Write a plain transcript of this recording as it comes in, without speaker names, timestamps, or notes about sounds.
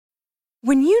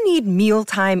When you need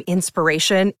mealtime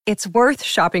inspiration, it's worth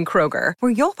shopping Kroger,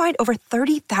 where you'll find over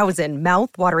 30,000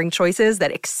 mouth-watering choices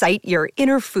that excite your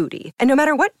inner foodie. And no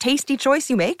matter what tasty choice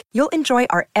you make, you'll enjoy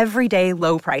our everyday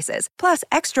low prices, plus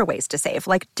extra ways to save,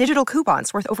 like digital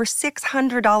coupons worth over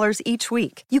 $600 each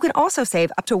week. You can also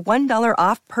save up to $1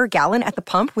 off per gallon at the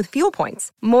pump with fuel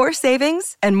points. More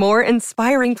savings and more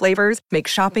inspiring flavors make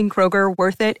shopping Kroger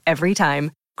worth it every time.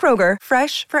 Kroger,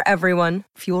 fresh for everyone.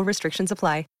 Fuel restrictions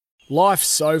apply. Life's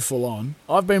so full on.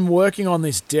 I've been working on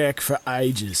this deck for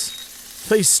ages.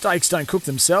 These steaks don't cook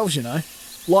themselves, you know.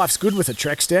 Life's good with a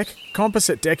Trex deck.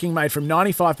 Composite decking made from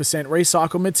 95%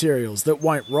 recycled materials that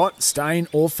won't rot, stain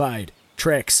or fade.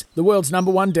 Trex, the world's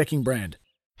 #1 decking brand.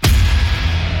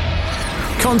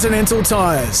 Continental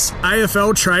Tires,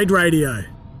 AFL Trade Radio.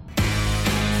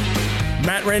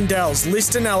 Matt Rendell's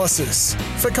list analysis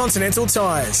for Continental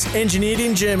Tires. Engineered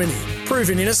in Germany,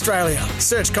 proven in Australia.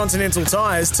 Search Continental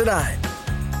Tires today.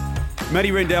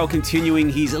 Matty Rendell continuing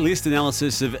his list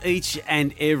analysis of each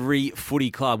and every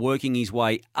footy club, working his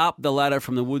way up the ladder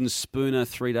from the Wooden Spooner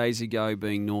 3 days ago,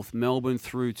 being North Melbourne,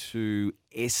 through to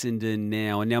Essendon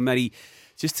now. And now, Matty,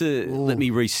 just to let me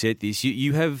reset this,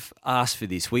 you have asked for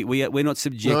this. We're not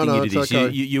subjecting you to this. Okay.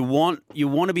 You want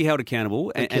to be held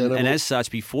accountable, and as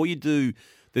such, before you do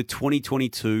the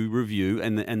 2022 review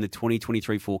and the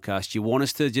 2023 forecast, you want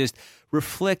us to just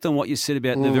reflect on what you said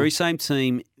about the very same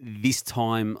team this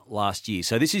time last year.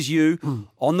 So this is you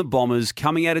on the Bombers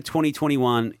coming out of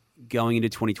 2021, going into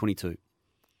 2022.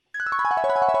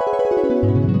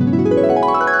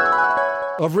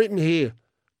 I've written here,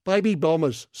 Baby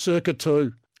Bombers, circa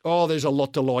 2. Oh, there's a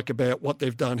lot to like about what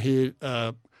they've done here.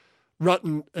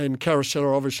 Rutten and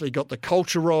Carousel obviously got the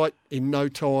culture right in no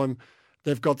time.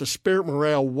 They've got the spirit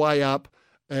morale way up,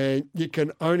 and you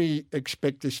can only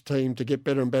expect this team to get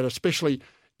better and better, especially,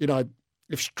 you know,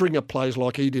 if Stringer plays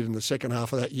like he did in the second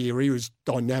half of that year. He was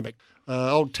dynamic.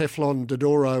 Old Teflon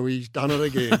Dodoro, he's done it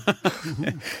again.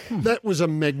 That was a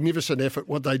magnificent effort,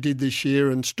 what they did this year,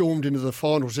 and stormed into the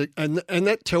finals. And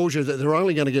that tells you that they're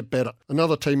only going to get better.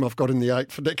 Another team I've got in the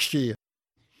 8 for next year.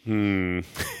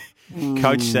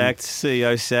 Coach sacked,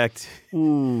 CEO sacked,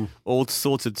 all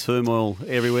sorts of turmoil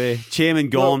everywhere. Chairman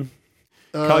gone,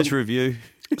 coach review.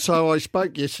 So I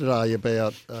spoke yesterday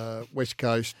about West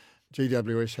Coast,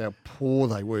 GWS, how poor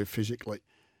they were physically,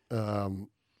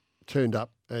 turned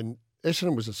up, and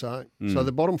Essendon was the same. So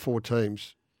the bottom 4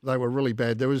 teams, they were really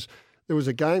bad. There was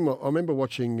a game I remember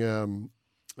watching on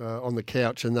the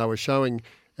couch, and they were showing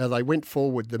how they went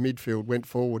forward, the midfield went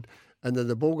forward, and then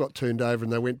the ball got turned over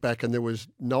and they went back, and there was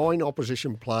 9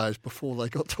 opposition players before they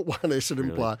got to one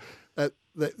Essendon player.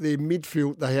 Their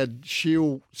midfield, they had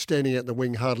Shield standing out the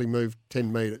wing, hardly moved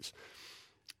 10 metres.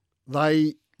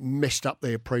 They messed up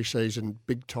their pre-season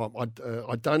big time. I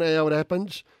don't know how it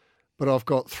happens, but I've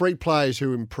got 3 players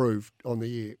who improved on the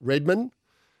year. Redmond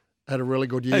had a really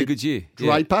good year. Had a good year.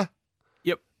 Draper.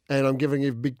 Yep. And I'm giving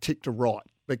a big tick to Wright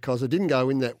because it didn't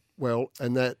go in that well,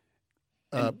 and that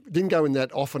didn't go in that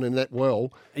often and that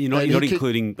well. And you're not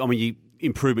including,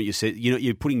 improvement, you said,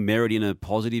 you're putting Merritt in a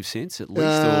positive sense at least?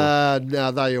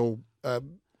 No, they all,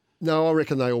 no, I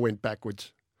reckon they all went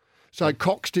backwards. So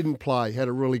Cox didn't play, had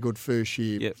a really good first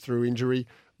year through injury.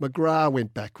 McGrath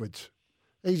went backwards.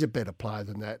 He's a better player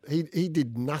than that. He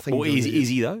did nothing. Well, is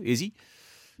he though? Is he?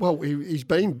 Well, he's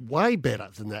been way better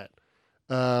than that.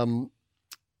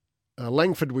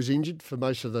 Langford was injured for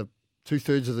most of the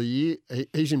 2/3 of the year.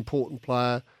 He's an important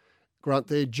player. Grunt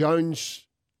there. Jones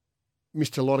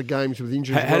missed a lot of games with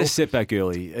injury. Had a setback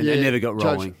early and never got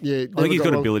rolling. I think he's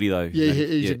got ability though. Yeah,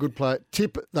 he's a good player.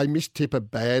 They missed Tipper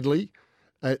badly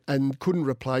and couldn't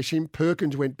replace him.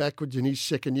 Perkins went backwards in his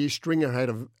second year. Stringer had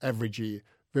an average year,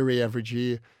 very average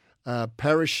year.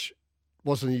 Parrish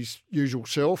wasn't his usual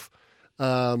self.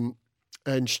 And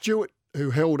Stewart, who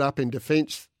held up in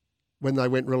defence when they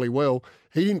went really well,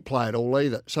 he didn't play at all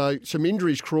either. So some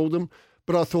injuries crawled them.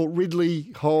 But I thought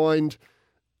Ridley, Hind,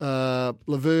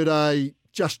 Laverde,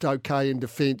 just okay in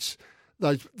defence.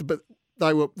 But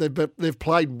they've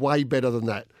played way better than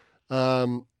that.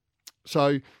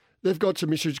 So they've got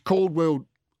some issues. Caldwell,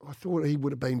 I thought he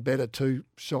would have been better too.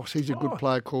 Sauce, he's a good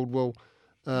player, Caldwell.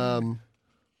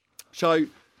 So,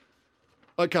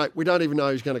 okay, we don't even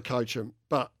know who's going to coach him,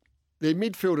 but their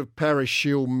midfield of Parrish,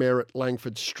 Shield, Merritt,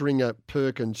 Langford, Stringer,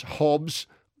 Perkins, Hobbs.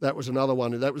 That was another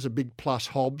one. That was a big plus,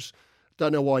 Hobbs.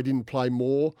 Don't know why he didn't play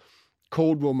more.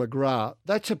 Caldwell, McGrath.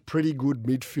 That's a pretty good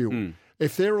midfield.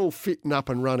 If they're all fit and up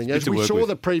and running, as we saw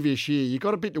the previous year, you've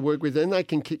got a bit to work with, and they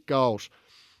can kick goals.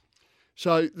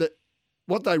 So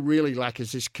what they really lack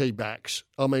is this key backs.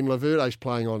 I mean, Laverde's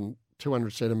playing on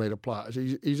 200-centimetre players.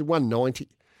 He's 190.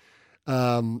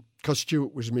 because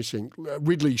Stewart was missing.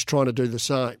 Ridley's trying to do the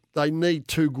same. They need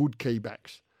two good key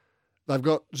backs. They've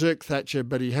got Zerk Thatcher,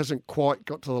 but he hasn't quite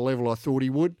got to the level I thought he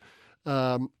would. They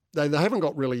haven't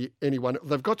got really anyone.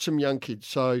 They've got some young kids.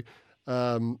 So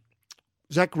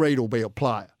Zach Reed will be a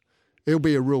player. He'll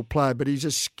be a real player, but he's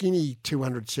a skinny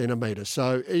 200 centimetres.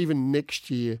 So even next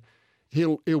year,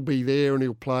 he'll be there and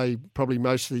he'll play probably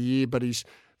most of the year. But he's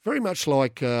very much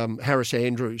like Harris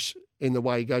Andrews in the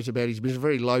way he goes about his business,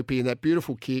 very lopey and that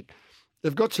beautiful kick.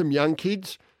 They've got some young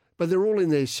kids, but they're all in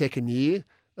their second year.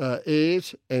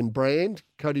 Ayres and Brand.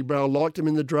 Cody Brow liked him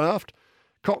in the draft.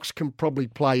 Cox can probably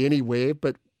play anywhere,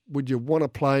 but would you want to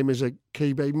play him as a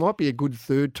key back? He might be a good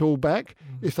third tall back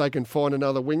if they can find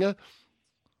another winger.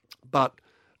 But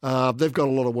they've got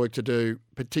a lot of work to do,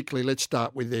 particularly let's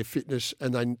start with their fitness,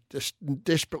 and they just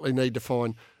desperately need to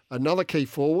find another key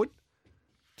forward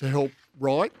to help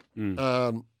Wright in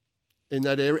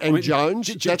that area. And Jones.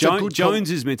 Jones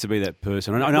is meant to be that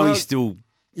person. I know he's still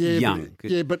young.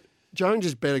 But Jones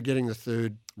is better getting the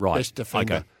third best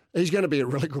defender. Okay. He's going to be a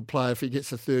really good player if he gets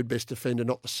the third best defender,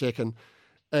 not the second.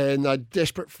 And they're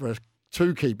desperate for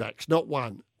two key backs, not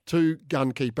one, two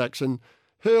gun key backs. And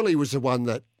Hurley was the one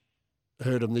that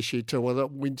hurt him this year too. Well,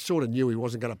 we sort of knew he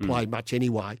wasn't going to play much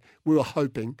anyway. We were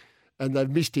hoping, and they've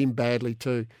missed him badly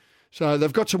too. So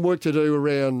they've got some work to do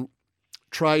around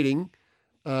trading.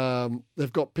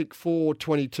 They've got pick 4,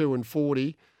 22 and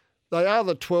 40. They are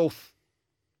the 12th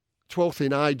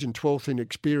in age and 12th in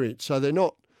experience. So they're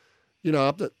not,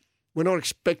 we're not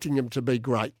expecting them to be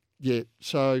great yet.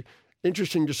 So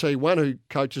interesting to see, one, who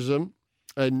coaches them,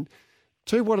 and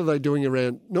two, what are they doing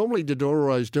around? Normally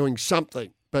Dodoro's doing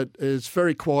something, but it's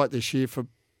very quiet this year for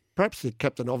perhaps the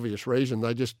captain obvious reason.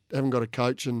 They just haven't got a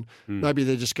coach, and maybe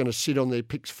they're just going to sit on their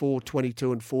picks 4,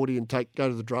 22 and 40 and go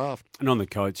to the draft. And on the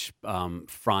coach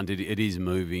front, it is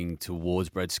moving towards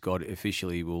Brad Scott.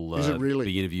 Officially will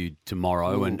be interviewed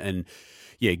tomorrow. And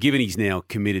yeah, given he's now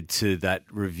committed to that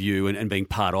review and being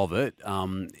part of it,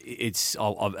 it's,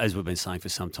 as we've been saying for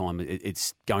some time,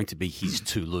 it's going to be his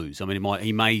to lose. I mean,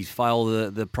 he may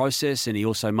fail the process, and he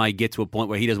also may get to a point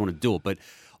where he doesn't want to do it, but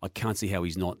I can't see how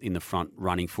he's not in the front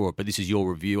running for it. But this is your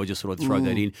review. I just thought I'd throw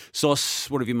that in. Sauce,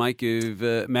 what have you make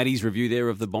of Matty's review there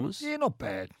of the Bombers? Yeah, not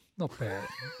bad. Not bad.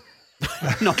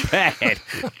 Not bad.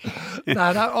 No,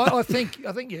 I think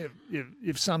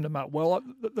you've summed them up well.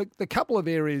 The couple of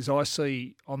areas I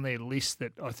see on their list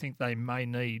that I think they may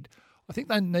need, I think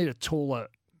they need a taller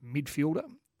midfielder.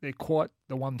 They're quite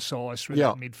the one size through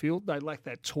that midfield. They lack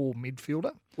that tall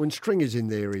midfielder. When Stringer's in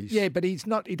there, but he's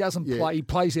not. He doesn't play. He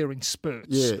plays there in spurts.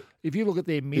 Yeah. If you look at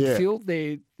their midfield,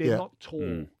 they're not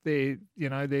tall. They're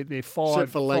 5'9",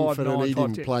 except for Langford, and he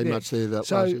didn't play much there.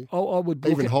 I would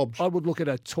look even at Hobbs. I would look at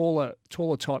a taller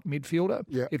type midfielder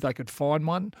if they could find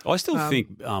one. I still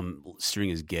think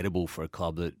Stringer's gettable for a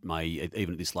club that may,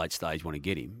 even at this late stage, want to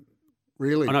get him.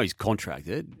 Really, I know he's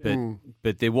contracted,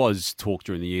 but there was talk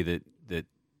during the year that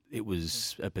it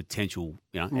was a potential,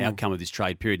 outcome of this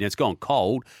trade period. Now it's gone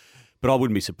cold, but I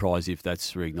wouldn't be surprised if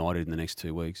that's reignited in the next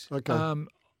 2 weeks. Okay.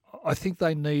 I think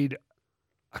they need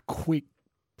a quick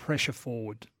pressure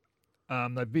forward.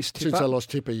 They've missed Tipper. Since they lost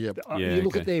Tipper, you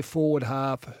look at their forward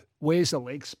half. Where's the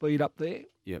leg speed up there?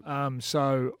 Yep.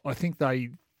 So I think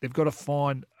they've got to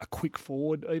find a quick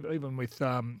forward, even with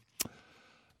the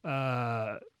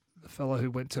fellow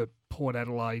who went to Port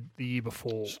Adelaide the year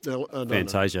before.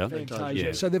 Fantasia.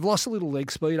 Yeah. So they've lost a little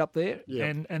leg speed up there.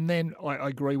 Yeah. And then I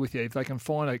agree with you. If they can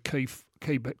find a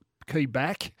key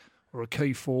back or a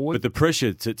key forward. But the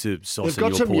pressure to They've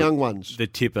got some young ones. The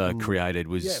Tipper created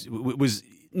was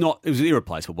not. It was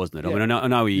irreplaceable, wasn't it? I mean, I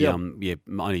know he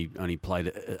only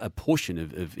played a portion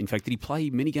of. In fact, did he play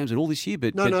many games at all this year?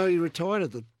 But he retired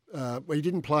at the. He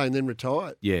didn't play and then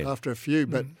retired after a few.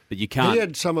 But you can't. He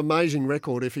had some amazing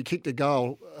record. If he kicked a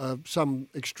goal, some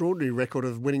extraordinary record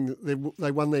of winning.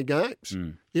 They won their games.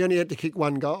 He only had to kick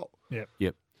one goal.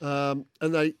 Yep. And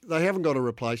they haven't got a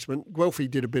replacement. Guelphy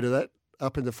did a bit of that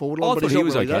up in the forward line. But he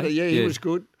was okay. He was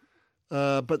good.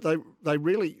 But they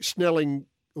really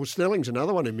Snelling's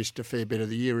another one who missed a fair bit of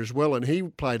the year as well, and he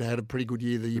had a pretty good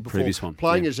year the year before. Previous one,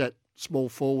 playing as that small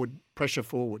forward, pressure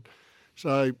forward.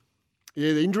 So.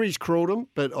 Yeah, the injuries crawled them,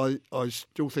 but I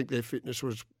still think their fitness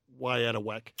was way out of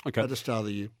whack at the start of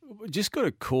the year. Just got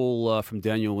a call from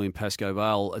Daniel in Pascoe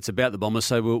Vale. It's about the Bombers,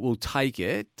 so we'll take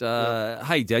it.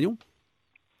 Hey, Daniel.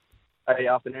 Hey,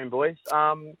 afternoon, boys.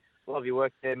 Love your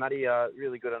work there, Matty.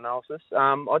 Really good analysis.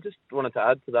 I just wanted to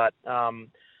add to that. I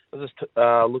was just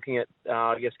looking at,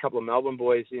 a couple of Melbourne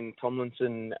boys in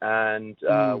Tomlinson and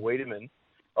Wiedemann.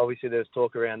 Obviously, there's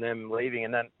talk around them leaving,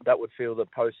 and that would fill the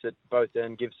post at both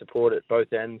ends, give support at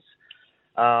both ends.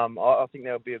 I think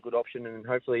that would be a good option, and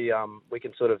hopefully we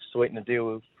can sort of sweeten the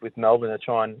deal with Melbourne to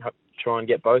try and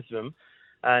get both of them.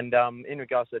 And in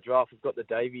regards to the draft, we've got the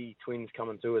Davey twins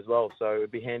coming through as well, so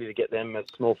it'd be handy to get them as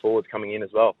small forwards coming in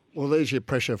as well. Well, there's your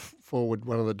pressure forward,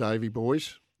 one of the Davey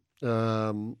boys.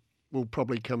 Will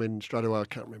probably come in straight away. I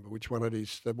can't remember which one it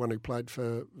is, the one who played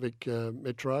for Vic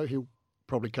Metro. He'll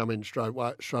probably come in straight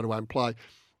away and play.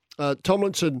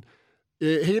 Tomlinson,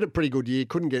 he had a pretty good year.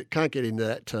 Can't get into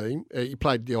that team. He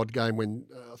played the odd game when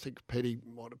I think Petty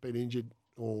might have been injured,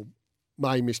 or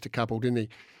May missed a couple, didn't he?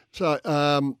 So,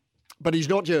 but he's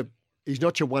not your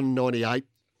 198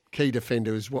 key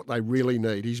defender is what they really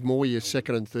need. He's more your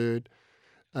second and third.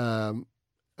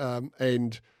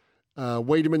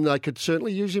 Wiedemann, they could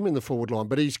certainly use him in the forward line,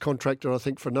 but he's contracted, I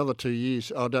think, for another 2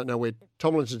 years. I don't know where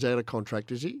Tomlinson's out of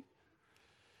contract, is he?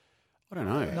 I don't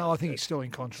know. No, I think he's still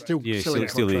in contract.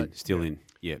 Still in.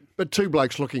 Yeah. But two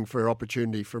blokes looking for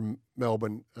opportunity from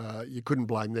Melbourne, you couldn't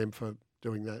blame them for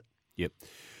doing that. Yep.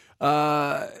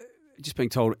 Just being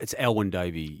told it's Alwyn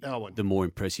Davey, the more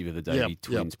impressive of the Davey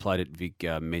twins, played at Vic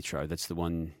Metro. That's the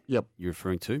one you're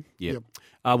referring to? Yep.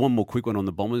 One more quick one on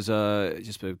the Bombers.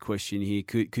 Just a question here.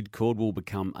 Could Caldwell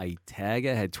become a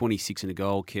tagger? Had 26 in a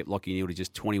goal, kept Lachie Neale to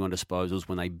just 21 disposals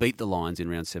when they beat the Lions in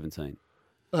round 17.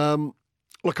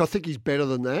 Look, I think he's better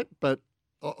than that, but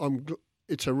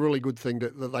it's a really good thing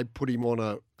that they put him on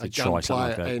a gun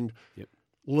player and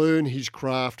learn his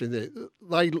craft in there.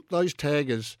 Those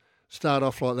taggers start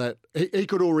off like that. He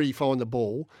could already find the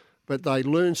ball, but they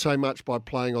learn so much by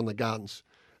playing on the guns.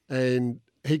 And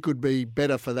he could be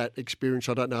better for that experience.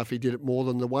 I don't know if he did it more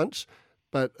than the once,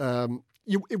 but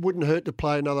it wouldn't hurt to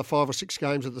play another 5 or 6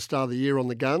 games at the start of the year on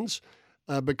the guns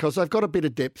because they've got a bit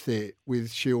of depth there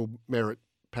with Shield, Merritt,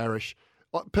 Parrish.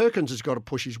 Perkins has got to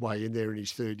push his way in there in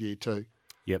his third year too.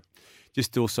 Yep.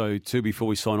 Just also, too, before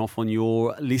we sign off on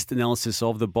your list analysis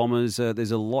of the Bombers,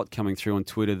 there's a lot coming through on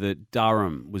Twitter that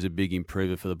Durham was a big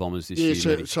improver for the Bombers this year.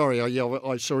 Yeah, sorry,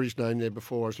 I saw his name there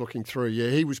before I was looking through. Yeah,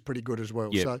 he was pretty good as well.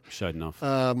 Yeah, showed enough.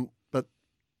 But,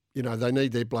 they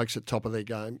need their blokes at top of their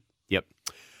game. Yep.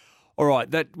 All right,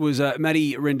 that was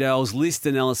Matty Rendell's list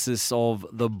analysis of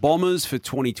the Bombers for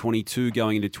 2022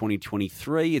 going into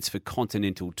 2023. It's for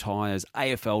Continental Tires,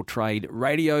 AFL Trade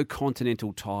Radio,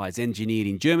 Continental Tires, engineered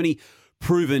in Germany,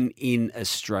 proven in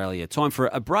Australia. Time for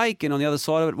a break, and on the other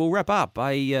side of it, we'll wrap up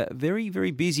a very,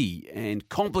 very busy and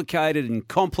complicated and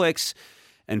complex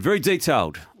and very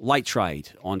detailed late trade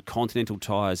on Continental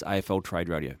Tires, AFL Trade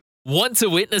Radio. Want to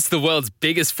witness the world's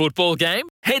biggest football game?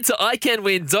 Head to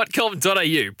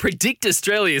iCanWin.com.au, predict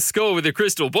Australia's score with a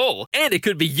crystal ball, and it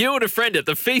could be you and a friend at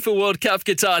the FIFA World Cup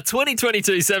Qatar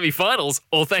 2022 semi-finals,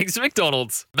 all thanks to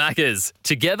McDonald's. Maccas,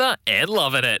 together and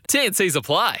loving it. TNCs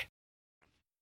apply.